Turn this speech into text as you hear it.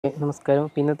നമസ്കാരം.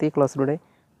 ഇന്നത്തെ ഈ ക്ലാസ്സിലൂടെ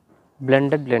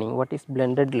blended learning, what is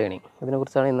blended learning,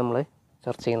 അതിനെക്കുറിച്ചാണ് ഇന്ന് നമ്മൾ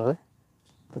ചർച്ച ചെയ്യുന്നത്.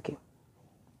 Okay,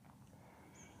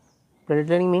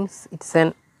 blended learning means it's an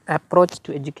approach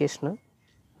to education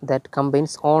that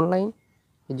combines online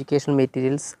educational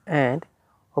materials and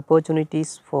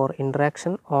opportunities for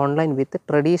interaction online with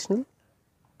traditional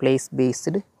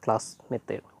place-based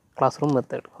classroom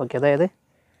method. Okay, അതായത്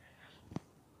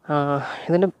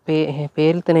ഇതിൻ്റെ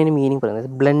പേരിൽ തന്നെ അതിന് മീനിങ്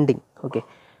പറയുന്നത് ബ്ലെൻഡിങ്. ഓക്കെ,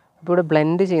 അപ്പോൾ ഇവിടെ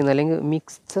ബ്ലെൻഡ് ചെയ്യുന്ന അല്ലെങ്കിൽ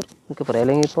മിക്സ്ചർ എന്നൊക്കെ പറയാം,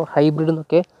 അല്ലെങ്കിൽ ഇപ്പോൾ ഹൈബ്രിഡ്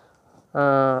എന്നൊക്കെ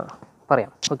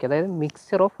പറയാം. ഓക്കെ, അതായത്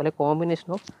മിക്സ്ചർ ഓഫ് അല്ലെങ്കിൽ combination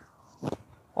of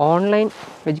online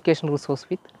education resource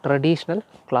with traditional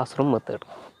class room method.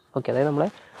 Okay, അതായത് നമ്മളെ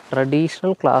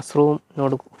ട്രഡീഷണൽ ക്ലാസ്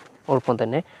റൂമിനോട് ഒപ്പം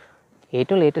തന്നെ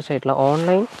ഏറ്റവും ലേറ്റസ്റ്റ് ആയിട്ടുള്ള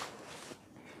ഓൺലൈൻ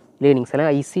ലേണിങ്സ്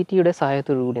അല്ലെങ്കിൽ ICTയുടെ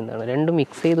സഹായത്തോടു കൂടി എന്താണ് രണ്ടും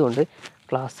മിക്സ് ചെയ്തുകൊണ്ട്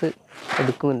ക്ലാസ്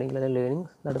എടുക്കുന്നുണ്ടെങ്കിൽ അല്ലെങ്കിൽ ലേണിംഗ്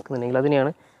നടക്കുന്നുണ്ടെങ്കിൽ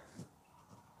അതിനെയാണ്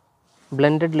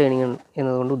ബ്ലെൻഡഡ് ലേണിംഗ്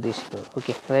എന്നതുകൊണ്ട് ഉദ്ദേശിക്കുന്നത്.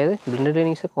 ഓക്കെ, അതായത് blended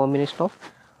learning is A combination of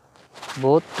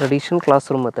both traditional class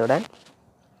room method and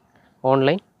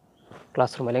online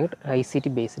class room അല്ലെങ്കിൽ ICT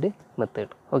ബേസ്ഡ്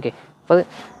മെത്തേഡ്. ഓക്കെ, അപ്പോൾ അത്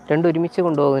രണ്ടും ഒരുമിച്ച്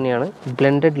കൊണ്ടുപോകുന്നതിനെയാണ്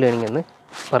ബ്ലെൻഡഡ് ലേണിംഗ് എന്ന്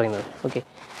പറയുന്നത്. ഓക്കെ,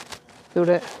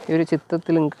 ഇവിടെ ഈ ഒരു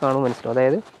ചിത്രത്തിൽ നിങ്ങൾക്ക് കാണുമ്പോൾ മനസ്സിലാവും.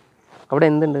 അതായത് അവിടെ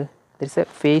എന്തുണ്ട്, ദിറ്റ്സ് A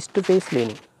face to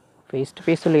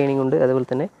face learning ഉണ്ട്, അതുപോലെ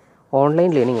തന്നെ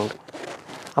ഓൺലൈൻ ലേണിംഗ് ഉണ്ട്.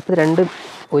 അപ്പോൾ ഇത് രണ്ടും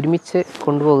ഒരുമിച്ച്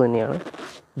കൊണ്ടുപോകുക തന്നെയാണ്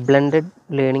ബ്ലെൻഡഡ്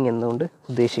ലേണിംഗ് എന്നുകൊണ്ട്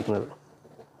ഉദ്ദേശിക്കുന്നത്.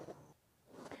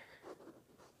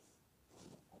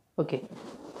 ഓക്കെ,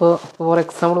 ഇപ്പോൾ ഫോർ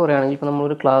എക്സാമ്പിൾ പറയുകയാണെങ്കിൽ ഇപ്പോൾ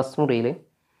നമ്മളൊരു ക്ലാസ് മുറിയിൽ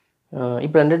ഈ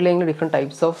blended ലേണിംഗിൽ different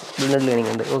types of blended learning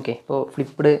ഉണ്ട്. ഓക്കെ, ഇപ്പോൾ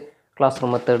ഫ്ലിപ്പ്ഡ് ക്ലാസ്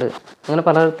റൂം മെത്തേഡ്, അങ്ങനെ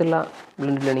പലതരത്തിലുള്ള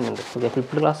ബ്ലെൻഡഡ് ലേണിംഗ് ഉണ്ട്. ഓക്കെ,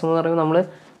 ഫ്ലിപ്പ്ഡ് ക്ലാസ് റൂം എന്ന് പറയുമ്പോൾ നമ്മൾ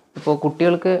ഇപ്പോൾ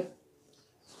കുട്ടികൾക്ക്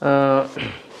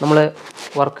നമ്മൾ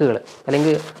വർക്കുകൾ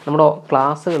അല്ലെങ്കിൽ നമ്മുടെ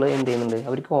ക്ലാസ്സുകൾ എന്ത് ചെയ്യുന്നുണ്ട്,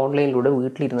 അവർക്ക് ഓൺലൈനിലൂടെ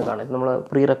വീട്ടിലിരുന്ന് കാണാം. നമ്മൾ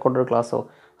പ്രീ റെക്കോർഡഡ് ക്ലാസ്സോ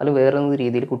അല്ലെങ്കിൽ വേറെ എന്ത്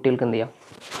രീതിയിൽ കുട്ടികൾക്ക് എന്ത് ചെയ്യാം,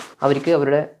 അവർക്ക്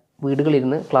അവരുടെ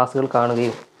വീടുകളിലിരുന്ന് ക്ലാസ്സുകൾ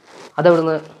കാണുകയും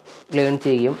അതവിടുന്ന് ലേൺ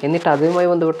ചെയ്യുകയും എന്നിട്ട് അതുമായി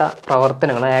ബന്ധപ്പെട്ട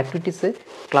പ്രവർത്തനങ്ങൾ ആക്ടിവിറ്റീസ്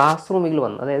ക്ലാസ് റൂമിൽ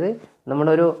വന്ന്, അതായത്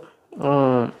നമ്മുടെ ഒരു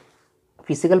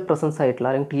ഫിസിക്കൽ പ്രസൻസ് ആയിട്ടുള്ള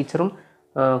അല്ലെങ്കിൽ ടീച്ചറും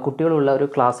കുട്ടികളുമുള്ള ഒരു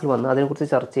ക്ലാസ്സിൽ വന്ന് അതിനെക്കുറിച്ച്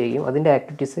ചർച്ച ചെയ്യുകയും അതിൻ്റെ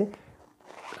ആക്ടിവിറ്റീസ്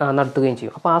നടത്തുകയും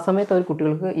ചെയ്യും. അപ്പോൾ ആ സമയത്ത് അവർ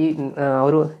കുട്ടികൾക്ക് ഈ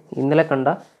ഒരു ഇന്നലെ കണ്ട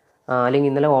അല്ലെങ്കിൽ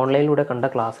ഇന്നലെ ഓൺലൈനിലൂടെ കണ്ട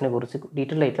ക്ലാസ്സിനെ കുറിച്ച്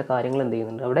ഡീറ്റെയിൽ ആയിട്ടുള്ള കാര്യങ്ങൾ എന്ത്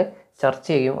ചെയ്യുന്നുണ്ട്, അവിടെ ചർച്ച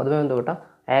ചെയ്യുകയും അതുമായി ബന്ധപ്പെട്ട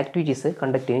ആക്ടിവിറ്റീസ്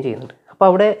കണ്ടക്ട് ചെയ്യുകയും ചെയ്യുന്നുണ്ട്. അപ്പോൾ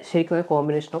അവിടെ ശരിക്കും ഒരു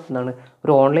കോമ്പിനേഷൻ ഓഫ് എന്താണ്,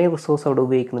 ഒരു ഓൺലൈൻ റിസോഴ്സ് അവിടെ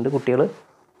ഉപയോഗിക്കുന്നുണ്ട് കുട്ടികൾ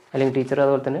അല്ലെങ്കിൽ ടീച്ചർ,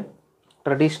 അതുപോലെ തന്നെ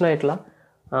ട്രഡീഷണൽ ആയിട്ടുള്ള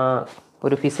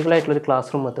ഒരു ഫിസിക്കലായിട്ടുള്ളൊരു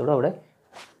ക്ലാസ് റൂം മെത്തേഡ് അവിടെ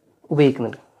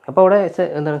ഉപയോഗിക്കുന്നുണ്ട്. അപ്പോൾ അവിടെ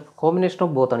എന്താണ് കോമ്പിനേഷൻ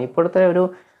ഓഫ് ബോത്താണ്. ഇപ്പോഴത്തെ ഒരു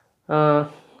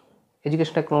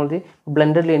എഡ്യൂക്കേഷൻ ടെക്നോളജി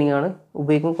ബ്ലെൻഡഡ് ലേണിംഗ് ആണ്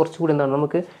ഉപയോഗിക്കുമ്പോൾ കുറച്ചുകൂടി എന്താണ്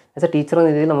നമുക്ക് ആസ് എ ടീച്ചർ എന്ന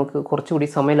രീതിയിൽ നമുക്ക് കുറച്ചുകൂടി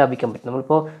സമയം ലാഭിക്കാൻ പറ്റും.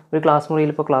 നമ്മളിപ്പോൾ ഒരു ക്ലാസ്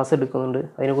മുറിയിൽ ഇപ്പോൾ ക്ലാസ് എടുക്കുന്നുണ്ട്,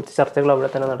 അതിനെക്കുറിച്ച് ചർച്ചകൾ അവിടെ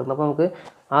തന്നെ നടക്കുന്നു. അപ്പോൾ നമുക്ക്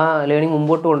ആ ലേണിംഗ്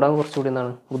മുമ്പോട്ട് കൊണ്ടുപോകാൻ കുറച്ചുകൂടി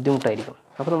എന്താണ് ബുദ്ധിമുട്ടായിരിക്കും.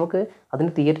 അപ്പോൾ നമുക്ക്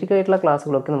അതിൻ്റെ തിയറിറ്റിക്കലായിട്ടുള്ള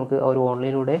ക്ലാസ്സുകളൊക്കെ നമുക്ക് ആ ഒരു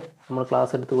ഓൺലൈനിലൂടെ നമ്മൾ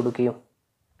ക്ലാസ് എടുത്ത് കൊടുക്കുകയും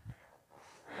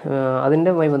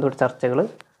അതിൻ്റെമായി ബന്ധപ്പെട്ട ചർച്ചകൾ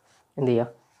എന്ത് ചെയ്യുക,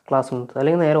 ക്ലാസ് റൂമിൽ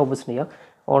അല്ലെങ്കിൽ നേരെ ഓപ്പോസിറ്റ് ചെയ്യുക.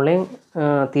 ഓൺലൈൻ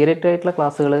തിയറിറ്റിക്കലായിട്ടുള്ള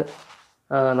ക്ലാസ്സുകൾ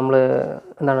നമ്മൾ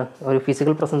എന്താണ് ഒരു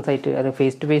ഫിസിക്കൽ പ്രസൻസ് ആയിട്ട് അല്ലെങ്കിൽ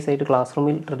ഫേസ് ടു ഫേസ് ആയിട്ട് ക്ലാസ്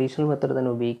റൂമിൽ ട്രഡീഷണൽ മെത്തേഡ്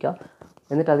തന്നെ ഉപയോഗിക്കുക.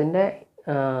 എന്നിട്ട് അതിൻ്റെ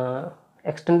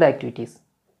എക്സ്റ്റൻഡ് ആക്ടിവിറ്റീസ്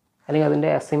അല്ലെങ്കിൽ അതിൻ്റെ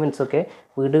അസൈൻമെൻറ്റ്സ് ഒക്കെ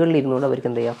വീടുകളിൽ ഇരുന്നുകൊണ്ട് അവർക്ക്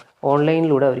എന്ത് ചെയ്യാം,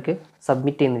 ഓൺലൈനിലൂടെ അവർക്ക്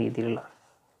സബ്മിറ്റ് ചെയ്യുന്ന രീതിയിലുള്ള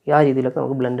ആ രീതിയിലൊക്കെ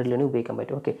നമുക്ക് ബ്ലെൻഡഡ് ലേണിംഗ് ഉപയോഗിക്കാൻ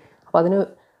പറ്റും. ഓക്കെ, അപ്പോൾ അതിന്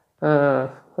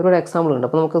ഒരുപാട് എക്സാമ്പിളുണ്ട്.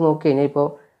 അപ്പോൾ നമുക്ക് നോക്കി കഴിഞ്ഞാൽ ഇപ്പോൾ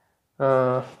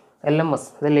LMS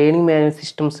അതായത് ലേണിംഗ് മാനേജ്മെൻറ്റ്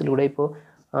സിസ്റ്റംസിലൂടെ ഇപ്പോൾ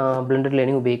ബ്ലെൻഡഡ്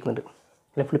ലേണിംഗ് ഉപയോഗിക്കുന്നുണ്ട്.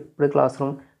 അല്ലെങ്കിൽ ഫ്ലിപ്പ്ഡ് ക്ലാസ്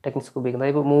റൂം ടെക്നിക്സ് ഉപയോഗിക്കുന്നത്.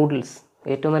 അതായത് ഇപ്പോൾ മൂഡിൽസ്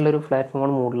ഏറ്റവും നല്ലൊരു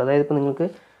പ്ലാറ്റ്ഫോമാണ് മൂഡിൽ. അതായത് ഇപ്പോൾ നിങ്ങൾക്ക്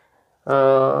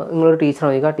നിങ്ങളൊരു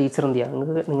ടീച്ചറാണെങ്കിൽ ആ ടീച്ചർ എന്ത്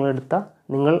ചെയ്യുക,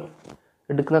 നിങ്ങൾ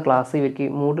എടുക്കുന്ന ക്ലാസ് ഇവർക്ക്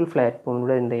മൂഡിൽ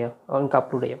പ്ലാറ്റ്ഫോമിലൂടെ എന്ത് ചെയ്യാം, അവർക്ക്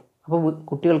അപ്ലോഡ് ചെയ്യാം. അപ്പോൾ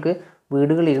കുട്ടികൾക്ക്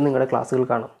വീടുകളിലിരുന്ന് നിങ്ങളുടെ ക്ലാസ്സുകൾ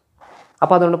കാണാം.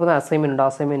 അപ്പോൾ അതുകൊണ്ടിപ്പോൾ അസൈൻമെൻറ്റ് ഉണ്ട്,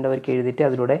 അസൈൻമെൻറ്റ് അവർക്ക് എഴുതിയിട്ട്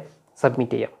അതിലൂടെ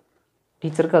സബ്മിറ്റ് ചെയ്യാം.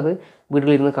 ടീച്ചർക്ക് അത്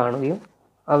വീടുകളിലിരുന്ന് കാണുകയും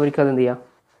അവർക്ക് അതെന്ത് ചെയ്യാം,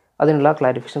 അതിനുള്ള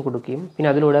ക്ലാരിഫിക്കേഷൻ കൊടുക്കുകയും പിന്നെ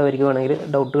അതിലൂടെ അവർക്ക് വേണമെങ്കിൽ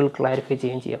ഡൗട്ടുകൾ ക്ലാരിഫൈ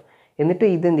ചെയ്യുകയും ചെയ്യാം. എന്നിട്ട്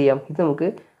ഇതെന്ത് ചെയ്യാം, ഇത് നമുക്ക്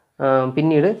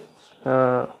പിന്നീട്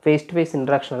ഫേസ് ടു ഫേസ്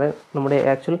ഇൻട്രാക്ഷൻ, അതായത് നമ്മുടെ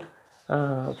ആക്ച്വൽ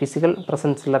ഫിസിക്കൽ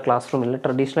പ്രസൻസുള്ള ക്ലാസ് റൂമിൽ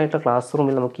ട്രഡീഷണൽ ആയിട്ടുള്ള ക്ലാസ്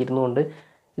റൂമിൽ നമുക്ക് ഇരുന്നുകൊണ്ട്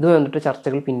ഇതുമായി വന്നിട്ട്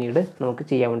ചർച്ചകൾ പിന്നീട് നമുക്ക്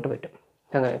ചെയ്യാൻ വേണ്ടി പറ്റും.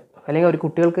 അങ്ങനെ അല്ലെങ്കിൽ ഒരു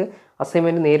കുട്ടികൾക്ക്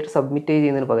അസൈൻമെൻറ്റ് നേരിട്ട് സബ്മിറ്റ്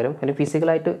ചെയ്യുന്നതിന് പകരം അല്ലെങ്കിൽ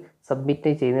ഫിസിക്കലായിട്ട്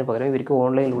സബ്മിറ്റ് ചെയ്യുന്നതിന് പകരം ഇവർക്ക്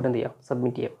ഓൺലൈനിലൂടെ എന്ത് ചെയ്യാം,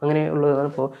 സബ്മിറ്റ് ചെയ്യാം. അങ്ങനെയുള്ളതാണ്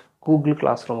ഇപ്പോൾ ഗൂഗിൾ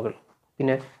ക്ലാസ് റൂമുകൾ,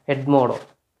 പിന്നെ എഡ്മോഡോ,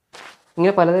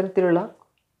 ഇങ്ങനെ പലതരത്തിലുള്ള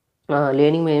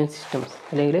ലേണിംഗ് മാനേജ്മെൻറ്റ് സിസ്റ്റംസ്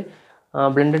അല്ലെങ്കിൽ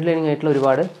ബ്ലെൻഡഡ് ലേണിംഗ്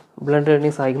ആയിട്ടുള്ള ബ്ലെൻഡഡ്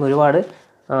ലേണിംഗ് സഹായിക്കുന്ന ഒരുപാട്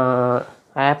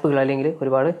ആപ്പുകൾ അല്ലെങ്കിൽ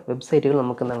ഒരുപാട് വെബ്സൈറ്റുകൾ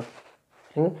നമുക്ക് എന്താണ്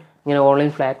ഇങ്ങനെ ഓൺലൈൻ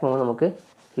പ്ലാറ്റ്ഫോം നമുക്ക്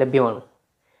ലഭ്യമാണ്.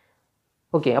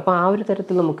 ഓക്കെ, അപ്പോൾ ആ ഒരു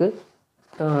തരത്തിൽ നമുക്ക്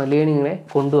ലേണിങ്ങിനെ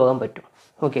കൊണ്ടുപോകാൻ പറ്റും.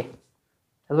 ഓക്കെ,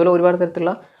 അതുപോലെ ഒരുപാട്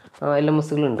തരത്തിലുള്ള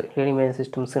LMSകളുണ്ട്, ലേണിംഗ് മാനേജ്മെൻറ്റ്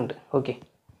സിസ്റ്റംസ് ഉണ്ട്. ഓക്കെ,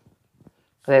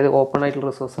 അതായത് ഓപ്പൺ ആയിട്ടുള്ള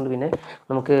റിസോഴ്സ് ഉണ്ട്. പിന്നെ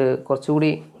നമുക്ക്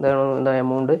കുറച്ചുകൂടി എന്താ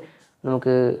എമൗണ്ട്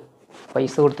നമുക്ക്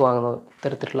പൈസ കൊടുത്ത് വാങ്ങുന്ന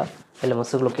തരത്തിലുള്ള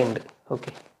LMSകളൊക്കെ ഉണ്ട്.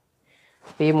 ഓക്കെ,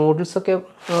 അപ്പോൾ ഈ മോഡൽസൊക്കെ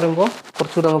എന്ന് പറയുമ്പോൾ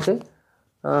കുറച്ചുകൂടി നമുക്ക്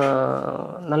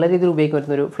നല്ല രീതിയിൽ ഉപയോഗിക്കാൻ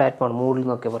പറ്റുന്നൊരു പ്ലാറ്റ്ഫോമാണ് മൂഡിൽ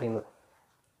എന്നൊക്കെ പറയുന്നത്.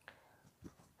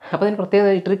 അപ്പോൾ അതിന് പ്രത്യേകത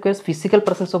it requires physical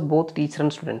presence of both teacher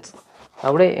and students.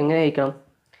 അവിടെ എങ്ങനെ ആയിരിക്കണം,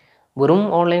 വെറും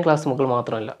ഓൺലൈൻ ക്ലാസ് മക്കൾ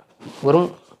മാത്രമല്ല, വെറും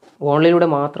ഓൺലൈനിലൂടെ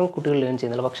മാത്രം കുട്ടികൾ ലേൺ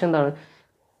ചെയ്യുന്നില്ല, പക്ഷേ എന്താണ്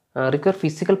require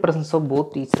physical presence of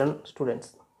both teacher and students.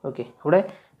 Okay, അവിടെ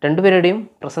രണ്ടുപേരുടെയും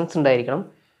പ്രസൻസ് ഉണ്ടായിരിക്കണം.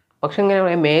 പക്ഷേ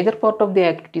എങ്ങനെ major part of the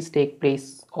activities take place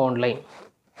online.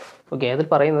 Okay, അതിൽ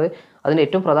പറയുന്നത് അതിൻ്റെ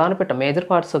ഏറ്റവും പ്രധാനപ്പെട്ട മേജർ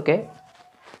പാർട്സൊക്കെ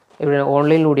ഇവിടെ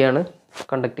ഓൺലൈനിലൂടെയാണ്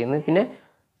കണ്ടക്ട് ചെയ്യുന്നത്. പിന്നെ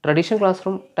traditional class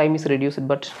room time is reduced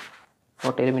but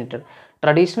not eliminated.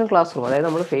 Traditional class room, അതായത്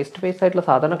നമ്മൾ ഫേസ് ടു ഫേസ് ആയിട്ടുള്ള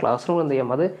സാധാരണ ക്ലാസ് റൂം എന്ത്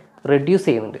ചെയ്യാം, അത് റെഡ്യൂസ്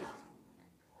ചെയ്യുന്നുണ്ട്.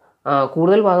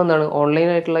 കൂടുതൽ ഭാഗം എന്താണ്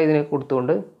ഓൺലൈനായിട്ടുള്ള ഇതിനെ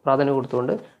കൊടുത്തുകൊണ്ട് പ്രാധാന്യം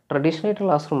കൊടുത്തുകൊണ്ട് ട്രഡീഷണൽ ആയിട്ട്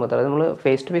ക്ലാസ് റൂം, അതായത് നമ്മൾ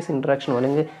ഫേസ് ടു ഫേസ് ഇൻട്രാക്ഷനോ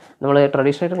അല്ലെങ്കിൽ നമ്മൾ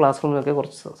ട്രഡീഷണൽ ആയിട്ട് ക്ലാസ് റൂമിലൊക്കെ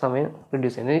കുറച്ച് സമയം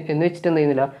റെഡ്യൂസ് ചെയ്യുന്നത് എന്ന് വെച്ചിട്ട് എന്ത്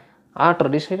ചെയ്യുന്നില്ല, ആ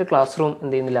ട്രഡീഷണൽ ആയിട്ട് ക്ലാസ് റൂം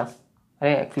എന്ത് ചെയ്യുന്നില്ല,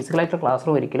 അല്ലെങ്കിൽ ഫിസിക്കലായിട്ടുള്ള ക്ലാസ്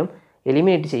റൂം ഒരിക്കലും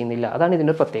എലിമിനേറ്റ് ചെയ്യുന്നില്ല. അതാണ്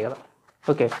ഇതിൻ്റെ പ്രത്യേകത.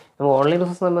 ഓക്കെ, നമുക്ക് ഓൺലൈൻ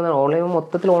റിസോഴ്സ് നമ്മൾ ഓൺലൈൻ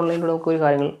മൊത്തത്തിൽ ഓൺലൈനിലൂടെ നമുക്ക് ഒരു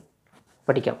കാര്യങ്ങൾ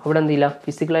പഠിക്കാം. അവിടെ എന്തില്ല,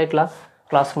 ഫിസിക്കലായിട്ടുള്ള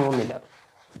ക്ലാസ് റൂം ഒന്നുമില്ല.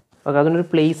 ഓക്കെ, അതിനൊരു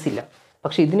പ്ലേസ് ഇല്ല.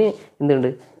 പക്ഷേ ഇതിന് എന്തുണ്ട്,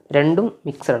 രണ്ടും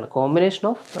മിക്സഡാണ്. Combination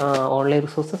of online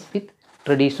resources with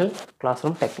traditional class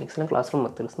room techniques അല്ലെങ്കിൽ ക്ലാസ് റൂം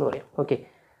മെത്തേഡ്സ് എന്ന് പറയാം. ഓക്കെ,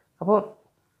 അപ്പോൾ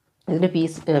ഇതിൻ്റെ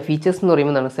ഫീച്ചേഴ്സ് എന്ന്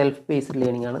പറയുമ്പോൾ എന്താണ്, സെൽഫ് ബേസ്ഡ്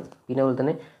ലേണിംഗ് ആണ്. പിന്നെ അതുപോലെ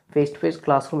തന്നെ face to face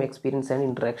class room experience and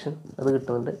interaction അത്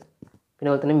കിട്ടുന്നുണ്ട്. പിന്നെ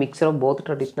അതുപോലെ തന്നെ mixer of both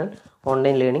traditional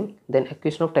online learning, then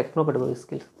acquisition of techno pedagogic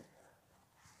skills.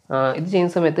 ഇത്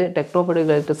ചെയ്യുന്ന സമയത്ത് ടെക്നോ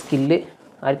പെഡഗോഗിക് സ്കില്ല്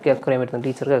ആർക്ക് അക്വയർ ചെയ്യാൻ പറ്റുന്നത്,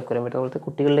 ടീച്ചർക്ക് അക്വയർ ചെയ്യാൻ പറ്റുന്ന പോലത്തെ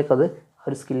കുട്ടികളിലേക്ക് അത്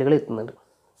ഒരു സ്കില്ലുകൾ എത്തുന്നുണ്ട്.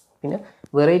 പിന്നെ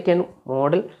variety and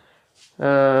model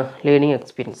learning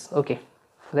experience. Okay,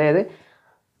 അതായത്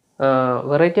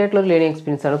വെറൈറ്റി ആയിട്ടുള്ള ലേണിംഗ്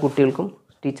എക്സ്പീരിയൻസ് ആണ് കുട്ടികൾക്കും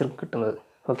ടീച്ചർക്കും കിട്ടുന്നത്.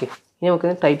 ഓക്കെ, ഇനി നമുക്ക്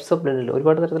ടൈപ്സ് ഓഫ് ബ്ലെൻഡഡ്,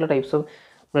 ഒരുപാട് തരത്തിലുള്ള ടൈപ്സ് ഓഫ്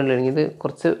ബ്ലെൻഡഡ് ലേണിംഗ്, ഇത്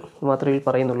കുറച്ച് മാത്രമേ ഇതിൽ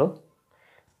പറയുന്നുള്ളൂ.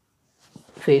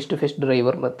 Face to face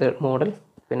driver method model,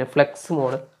 പിന്നെ flex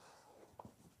model,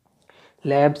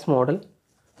 labs model,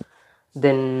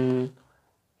 then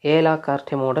A ലാ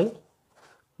carte model,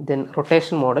 then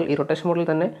rotation model. ഈ റൊട്ടേഷൻ മോഡൽ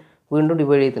തന്നെ വീണ്ടും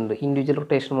ഡിവൈഡ് ചെയ്തിട്ടുണ്ട്. Individual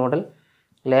rotation model,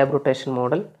 lab rotation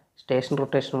model, station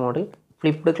rotation model,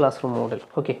 flipped class room model.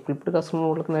 Okay, flipped class room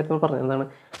മോഡലൊക്കെ നേരത്തെ നമ്മൾ പറഞ്ഞത് എന്താണ്,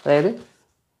 അതായത്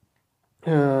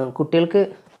കുട്ടികൾക്ക്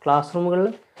ക്ലാസ് റൂമുകളിൽ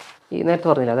ഈ നേരത്തെ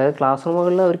പറഞ്ഞില്ല, അതായത് ക്ലാസ്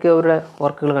റൂമുകളിൽ അവർക്ക് അവരുടെ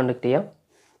വർക്കുകൾ കണ്ടക്ട് ചെയ്യാം,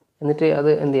 എന്നിട്ട് അത്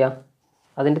എന്ത് ചെയ്യാം,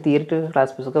 അതിൻ്റെ തിയറി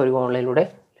ക്ലാസ് പീസൊക്കെ അവർക്ക് ഓൺലൈനിലൂടെ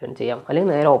ലേൺ ചെയ്യാം,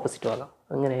 അല്ലെങ്കിൽ നേരെ ഓപ്പോസിറ്റും ആകാം,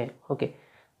 അങ്ങനെ. ഓക്കെ,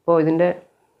 അപ്പോൾ ഇതിൻ്റെ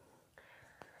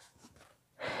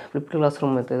ഫ്ലിപ്ഡ് ക്ലാസ്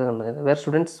റൂം മെത്തേഡ് കണ്ടത് where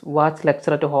students watch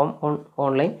lecture at home on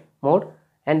online mode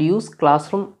and use class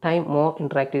room time more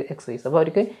interactive exercise. അപ്പോൾ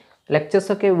അവർക്ക്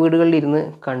ലെക്ചേഴ്സൊക്കെ വീടുകളിൽ ഇരുന്ന്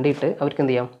കണ്ടിട്ട് അവർക്ക്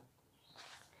എന്ത് ചെയ്യാം,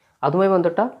 അതുമായി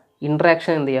ബന്ധപ്പെട്ട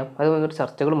ഇൻട്രാക്ഷൻ എന്ത് ചെയ്യാം, അതുമായി ബന്ധപ്പെട്ട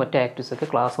ചർച്ചകളും മറ്റ് ആക്ടിവിറ്റീസൊക്കെ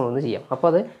ക്ലാസ് റൂമിൽ നിന്ന് ചെയ്യാം. അപ്പോൾ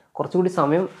അത് കുറച്ചുകൂടി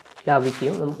സമയം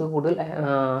ലാഭിക്കുകയും നമുക്ക് കൂടുതൽ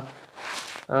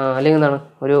അല്ലെങ്കിൽ എന്താണ്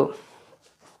ഒരു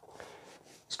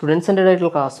സ്റ്റുഡൻറ് സെൻറ്റേഡ്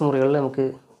ആയിട്ടുള്ള ക്ലാസ് മുറികളിൽ നമുക്ക്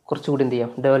കുറച്ചുകൂടി എന്ത്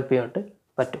ചെയ്യാം, ഡെവലപ്പ് ചെയ്യാനായിട്ട്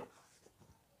പറ്റും.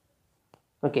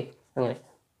 ഓക്കെ, അങ്ങനെ.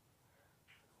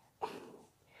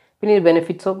 പിന്നെ ഈ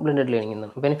ബെനിഫിറ്റ്സ് ഓഫ് ബ്ലെൻഡഡ് ലേണിംഗ്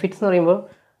എന്നാണ്. ബെനിഫിറ്റ്സ് എന്ന് പറയുമ്പോൾ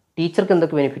ടീച്ചർക്ക്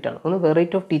എന്തൊക്കെ ബെനിഫിറ്റാണ്, ഒന്ന്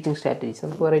വെറൈറ്റി ഓഫ് ടീച്ചിങ് സ്ട്രാറ്റജീസ്.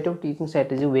 നമുക്ക് വെറൈറ്റി ഓഫ് ടീച്ചിങ്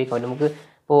സ്ട്രാറ്റജി ഉപയോഗിക്കാൻ പറ്റും. നമുക്ക്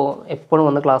ഇപ്പോൾ എപ്പോഴും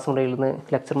വന്ന് ക്ലാസ് മുറിയിൽ നിന്ന്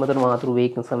ലെക്ചർ മെത്തേഡ് മാത്രം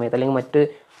ഉപയോഗിക്കുന്ന സമയത്ത് അല്ലെങ്കിൽ മറ്റ്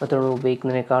മെത്തേഡ്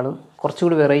ഉപയോഗിക്കുന്നതിനേക്കാളും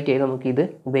കുറച്ചുകൂടി വെറൈറ്റി ആയി നമുക്ക് ഇത്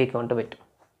ഉപയോഗിക്കാൻ വേണ്ടി പറ്റും.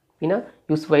 പിന്നെ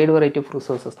use wide variety of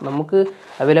resources. നമുക്ക്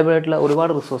അവൈലബിൾ ആയിട്ടുള്ള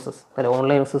ഒരുപാട് റിസോഴ്സസ്, അല്ല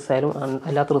ഓൺലൈൻ റിസോഴ്സ് ആയാലും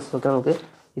അല്ലാത്ത റിസോഴ്സൊക്കെ നമുക്ക്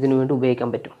ഇതിനു വേണ്ടി ഉപയോഗിക്കാൻ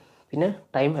പറ്റും. പിന്നെ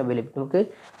ടൈം അവൈലബിലിറ്റി, നമുക്ക്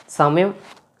സമയം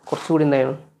കുറച്ചുകൂടി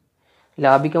എന്തായാലും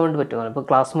ലാഭിക്കാൻ വേണ്ടി പറ്റുന്നതാണ്. ഇപ്പോൾ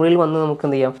ക്ലാസ് മുറിയിൽ വന്ന് നമുക്ക്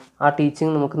എന്ത് ചെയ്യാം, ആ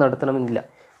ടീച്ചിങ് നമുക്ക് നടത്തണമെന്നില്ല,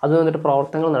 അത് വന്നിട്ട്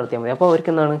പ്രവർത്തനങ്ങൾ നടത്തിയാൽ മതി. അപ്പോൾ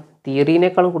അവർക്ക് എന്താണ്,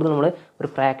 തിയറീനേക്കാളും കൂടുതൽ നമ്മൾ ഒരു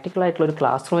പ്രാക്ടിക്കലായിട്ടുള്ള ഒരു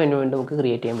ക്ലാസ് റൂം എൻവയോൺമെൻറ്റ് നമുക്ക്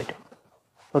ക്രിയേറ്റ് ചെയ്യാൻ പറ്റും.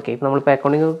 ഓക്കെ, ഇപ്പോൾ നമ്മളിപ്പോൾ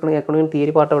അക്കൗണ്ടിങ്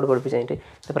തിയറി പാർട്ട് അവിടെ പഠിപ്പിച്ച്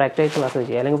കഴിഞ്ഞിട്ട് പ്രാക്ടിക്കൽ ക്ലാസ്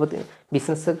ചെയ്യുക, അല്ലെങ്കിൽ ഇപ്പോൾ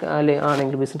ബിസിനസ്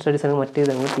ആണെങ്കിൽ ബിസിനസ് സ്റ്റഡീസ് ആണെങ്കിൽ മറ്റേ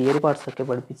നമ്മൾ തിയറി പാർട്സൊക്കെ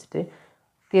പഠിപ്പിച്ചിട്ട്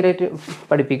തിയറിയായിട്ട്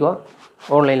പഠിപ്പിക്കുക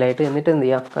ഓൺലൈനിലായിട്ട്. എന്നിട്ട് എന്ത്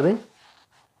ചെയ്യുക, അത്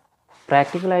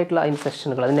പ്രാക്ടിക്കലായിട്ടുള്ള അതിൻ്റെ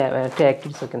സെഷനുകൾ, അതിൻ്റെ മറ്റേ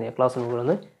ആക്ടിവിറ്റീസൊക്കെ എന്ത് ചെയ്യുക ക്ലാസ്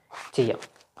റൂമുകളൊന്ന് ചെയ്യാം.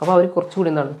 അപ്പോൾ അവർ കുറച്ചുകൂടി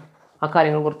എന്താണ് ആ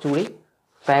കാര്യങ്ങൾ കുറച്ചുകൂടി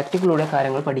പ്രാക്ടിക്കലിലൂടെ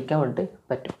കാര്യങ്ങൾ പഠിക്കാൻ വേണ്ടിയിട്ട്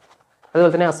പറ്റും.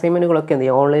 അതുപോലെ തന്നെ അസൈൻമെൻറ്റുകളൊക്കെ എന്ത്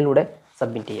ചെയ്യുക ഓൺലൈനിലൂടെ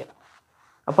സബ്മിറ്റ് ചെയ്യുക.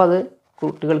 അപ്പോൾ അത്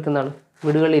കുട്ടികൾക്ക് എന്താണ്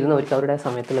വീടുകളിൽ ഇരുന്ന് അവർക്ക് അവരുടെ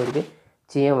സമയത്തിൽ അവർക്ക്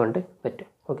ചെയ്യാൻ വേണ്ടി പറ്റും.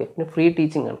 ഓക്കെ, പിന്നെ ഫ്രീ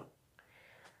ടീച്ചിങ് ആണ്.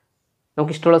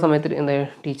 നമുക്ക് ഇഷ്ടമുള്ള സമയത്ത് എന്താ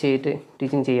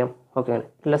ടീച്ചിങ് ചെയ്യാം. Okay,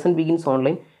 lesson begins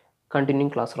online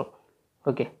continuing class room.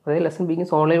 Okay, അതായത് ലെസൺ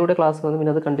ബിഗിൻസ് ഓൺലൈനിലൂടെ ക്ലാസ് വന്ന്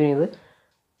പിന്നെ അത് കണ്ടിന്യൂ ചെയ്ത്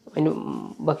അതിന്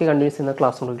ബാക്കി കണ്ടിന്യൂസ് ചെയ്യുന്ന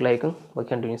ക്ലാസ് റൂമുകളിലായിരിക്കും ബാക്കി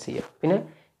കണ്ടിന്യൂസ് ചെയ്യുക. പിന്നെ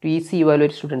to easy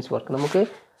evaluate students work, നമുക്ക്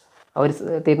അവർ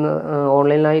തരുന്ന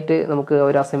ഓൺലൈനിലായിട്ട് നമുക്ക്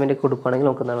ഒരു അസൈൻമെൻറ്റ് ഒക്കെ കൊടുക്കുകയാണെങ്കിൽ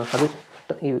നമുക്ക് എന്താണ് അത്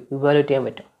ഇവാലുവേറ്റ് ചെയ്യാൻ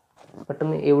പറ്റും.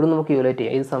 പെട്ടെന്ന് എവിടെ നമുക്ക് ഇവാലുവേറ്റ്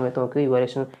ചെയ്യാം, ഏത് സമയത്ത് നമുക്ക്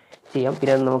ഇവാലുവേഷൻ ചെയ്യാം.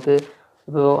 പിന്നെ അത് നമുക്ക്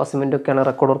ഇപ്പോൾ അസൈൻമെൻ്റ് ഒക്കെയാണ്,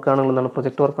 റെക്കോർഡ് വർക്കാണെന്നുള്ളതാണ്,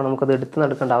 പ്രൊജക്ട് വർക്കാണ്, നമുക്കത് എടുത്ത്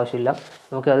നടക്കേണ്ട ആവശ്യമില്ല.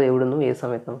 നമുക്കത് എവിടെ നിന്നും ഏത്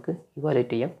സമയത്ത് നമുക്ക്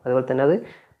ഇവാലുവേറ്റ് ചെയ്യാം. അതുപോലെ തന്നെ അത്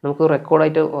നമുക്ക്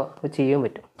റെക്കോർഡായിട്ട് ചെയ്യാൻ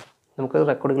പറ്റും. നമുക്ക്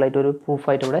റെക്കോർഡുകളായിട്ട് ഒരു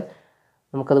പ്രൂഫായിട്ട് ഇവിടെ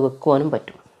നമുക്കത് വെക്കുവാനും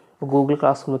പറ്റും. ഇപ്പോൾ ഗൂഗിൾ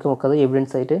ക്ലാസ് റൂമിലേക്ക് നമുക്കത്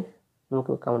എവിഡൻസ് ആയിട്ട്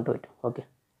നമുക്ക് വെക്കാൻ വേണ്ടി പറ്റും. Okay,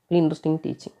 interesting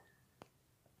teaching.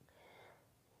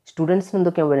 സ്റ്റുഡൻസിന്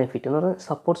എന്തൊക്കെയാണ് ബെനിഫിറ്റ് എന്ന് പറഞ്ഞാൽ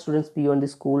support students beyond the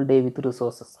school day with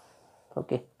resources.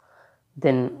 Okay,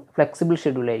 then flexible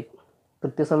ഷെഡ്യൂളായിരിക്കും.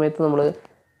 കൃത്യസമയത്ത് നമ്മൾ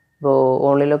ഇപ്പോൾ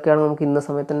ഓൺലൈനിലൊക്കെ ആണെങ്കിൽ നമുക്ക് ഇന്ന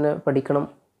സമയത്ത് തന്നെ പഠിക്കണം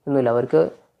എന്നില്ല. അവർക്ക്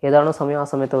ഏതാണോ സമയം ആ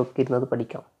സമയത്ത് അവർക്ക് ഇരുന്നത്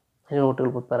പഠിക്കാം, അതിന് നോട്ടുകൾ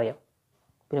പ്രിപ്പയർ ചെയ്യാം.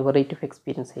 പിന്നെ വെറൈറ്റി ഓഫ്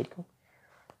എക്സ്പീരിയൻസ് ആയിരിക്കും.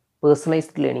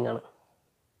 പേഴ്സണലൈസ്ഡ് ലേണിംഗ് ആണ്,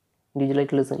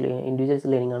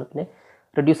 ഇൻഡിവിജ്വലൈസ്ഡ് ലേണിംഗ് ആണ്. പിന്നെ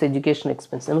റെഡ്യൂസ് എഡ്യൂക്കേഷൻ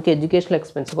എക്സ്പെൻസ്, നമുക്ക് എഡ്യൂക്കേഷണൽ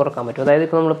എക്സ്പെൻസ് കുറക്കാൻ പറ്റും. അതായത്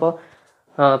ഇപ്പോൾ നമ്മളിപ്പോൾ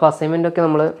അസൈൻമെൻറ്റൊക്കെ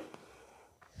നമ്മൾ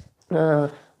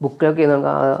ബുക്കിലൊക്കെ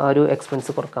ആ ഒരു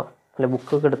എക്സ്പെൻസ് കുറക്കാം, അല്ലെ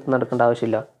ബുക്കൊക്കെ എടുത്ത് നടക്കേണ്ട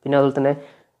ആവശ്യമില്ല. പിന്നെ അതുപോലെ തന്നെ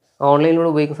ഓൺലൈനിലൂടെ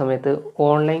ഉപയോഗിക്കുന്ന സമയത്ത്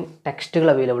ഓൺലൈൻ ടെക്സ്റ്റുകൾ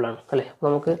അവൈലബിൾ ആണ്, അല്ലേ. അപ്പോൾ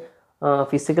നമുക്ക്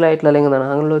ഫിസിക്കലായിട്ടുള്ള അല്ലെങ്കിൽ എന്താണ്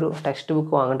അങ്ങനെയുള്ളൊരു ടെക്സ്റ്റ്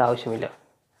ബുക്ക് വാങ്ങേണ്ട ആവശ്യമില്ല,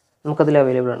 നമുക്കതിൽ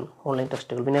അവൈലബിൾ ആണ് ഓൺലൈൻ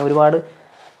ടെക്സ്റ്റുകൾ. പിന്നെ ഒരുപാട്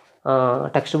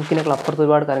ടെക്സ്റ്റ് ബുക്കിനൊക്കെ അപ്പുറത്ത്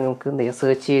ഒരുപാട് കാര്യങ്ങൾ നമുക്ക് എന്ത് ചെയ്യുക,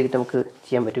 സെർച്ച് ചെയ്തിട്ട് നമുക്ക്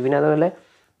ചെയ്യാൻ പറ്റും. പിന്നെ അതുപോലെ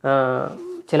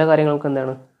ചില കാര്യങ്ങൾക്ക്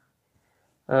എന്താണ്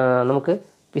നമുക്ക്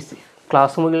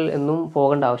ക്ലാസ് റൂമുകളിൽ എന്നും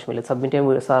പോകേണ്ട ആവശ്യമില്ല, സബ്മിറ്റ്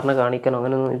ചെയ്യാൻ സാറിനെ കാണിക്കാനോ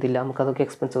അങ്ങനെയൊന്നും ഇതില്ല, നമുക്കതൊക്കെ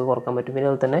എക്സ്പെൻസ് ഒക്കെ കുറക്കാൻ പറ്റും. പിന്നെ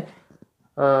അതുപോലെ തന്നെ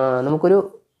നമുക്കൊരു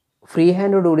ഫ്രീ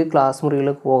ഹാൻഡോടുകൂടി ക്ലാസ്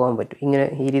മുറികളിൽ പോകാൻ പറ്റും, ഇങ്ങനെ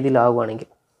ഈ രീതിയിലാവുകയാണെങ്കിൽ.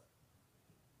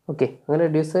 ഓക്കെ, അങ്ങനെ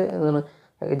റെഡ്യൂസ് എന്താണ്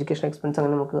എഡ്യൂക്കേഷൻ എക്സ്പെൻസ്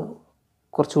അങ്ങനെ നമുക്ക്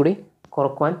കുറച്ചുകൂടി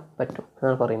കുറക്കുവാൻ പറ്റും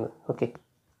എന്നാണ് പറയുന്നത്. ഓക്കെ,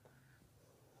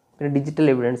 പിന്നെ ഡിജിറ്റൽ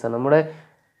എവിഡൻസ് ആണ്. നമ്മുടെ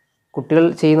കുട്ടികൾ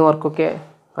ചെയ്യുന്ന വർക്കൊക്കെ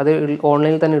അത്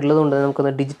ഓൺലൈനിൽ തന്നെ ഉള്ളതുകൊണ്ട്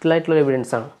നമുക്ക് ഡിജിറ്റലായിട്ടുള്ള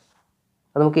എവിഡൻസ് ആണ്.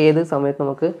 അത് നമുക്ക് ഏത് സമയത്ത്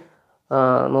നമുക്ക്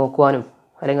നോക്കുവാനും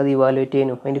അല്ലെങ്കിൽ അത് ഇവാലുവേറ്റ്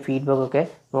ചെയ്യാനും അതിൻ്റെ ഫീഡ്ബാക്കൊക്കെ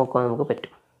നോക്കുവാൻ നമുക്ക്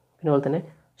പറ്റും. പിന്നെ അതുപോലെ തന്നെ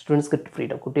സ്റ്റുഡൻസ് ഗെറ്റ്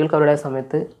ഫ്രീഡം, കുട്ടികൾക്ക് അവരുടെ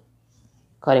സമയത്ത്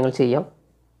കാര്യങ്ങൾ ചെയ്യാം,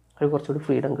 അത് കുറച്ചുകൂടി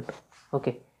ഫ്രീഡം കിട്ടും.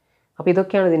 ഓക്കെ, അപ്പോൾ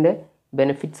ഇതൊക്കെയാണ് ഇതിൻ്റെ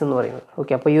ബെനിഫിറ്റ്സ് എന്ന് പറയുന്നത്.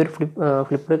 ഓക്കെ, അപ്പോൾ ഈ ഒരു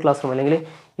ഫ്ലിപ്പ്ഡ് ക്ലാസ് റൂം അല്ലെങ്കിൽ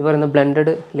ഈ പറയുന്ന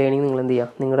ബ്ലെൻഡഡ് ലേണിംഗ് നിങ്ങൾ എന്ത്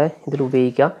ചെയ്യുക, നിങ്ങളുടെ ഇതിൽ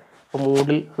ഉപയോഗിക്കുക. അപ്പോൾ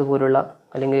മൂഡിൽ അതുപോലുള്ള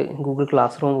അല്ലെങ്കിൽ ഗൂഗിൾ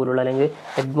ക്ലാസ് റൂം പോലുള്ള അല്ലെങ്കിൽ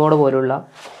എഡ്മോഡ് പോലുള്ള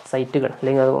സൈറ്റുകൾ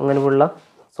അല്ലെങ്കിൽ അങ്ങനെ പോലുള്ള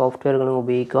സോഫ്റ്റ്വെയറുകൾ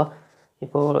ഉപയോഗിക്കുക.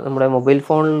 ഇപ്പോൾ നമ്മുടെ മൊബൈൽ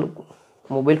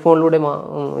ഫോണിലൂടെ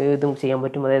ഇതും ചെയ്യാൻ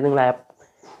പറ്റും. അതായത് നിങ്ങൾ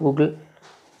ഗൂഗിൾ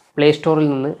പ്ലേ സ്റ്റോറിൽ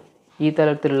നിന്ന് ഈ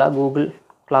തരത്തിലുള്ള ഗൂഗിൾ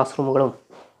ക്ലാസ് റൂമുകളും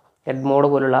എഡ്മോഡ്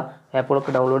പോലുള്ള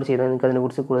ആപ്പുകളൊക്കെ ഡൗൺലോഡ് ചെയ്താൽ നിങ്ങൾക്ക്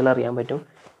അതിനെക്കുറിച്ച് കൂടുതൽ അറിയാൻ പറ്റും.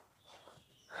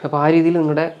 അപ്പോൾ ആ രീതിയിൽ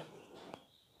നിങ്ങളുടെ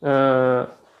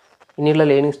ഇനിയുള്ള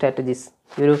ലേണിംഗ് സ്ട്രാറ്റജീസ്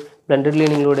ഈ ഒരു ബ്ലെൻഡഡ്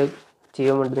ലേണിങ്ങിലൂടെ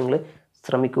ചെയ്യാൻ വേണ്ടി നിങ്ങൾ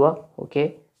ശ്രമിക്കുക. Okay,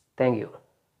 thank you.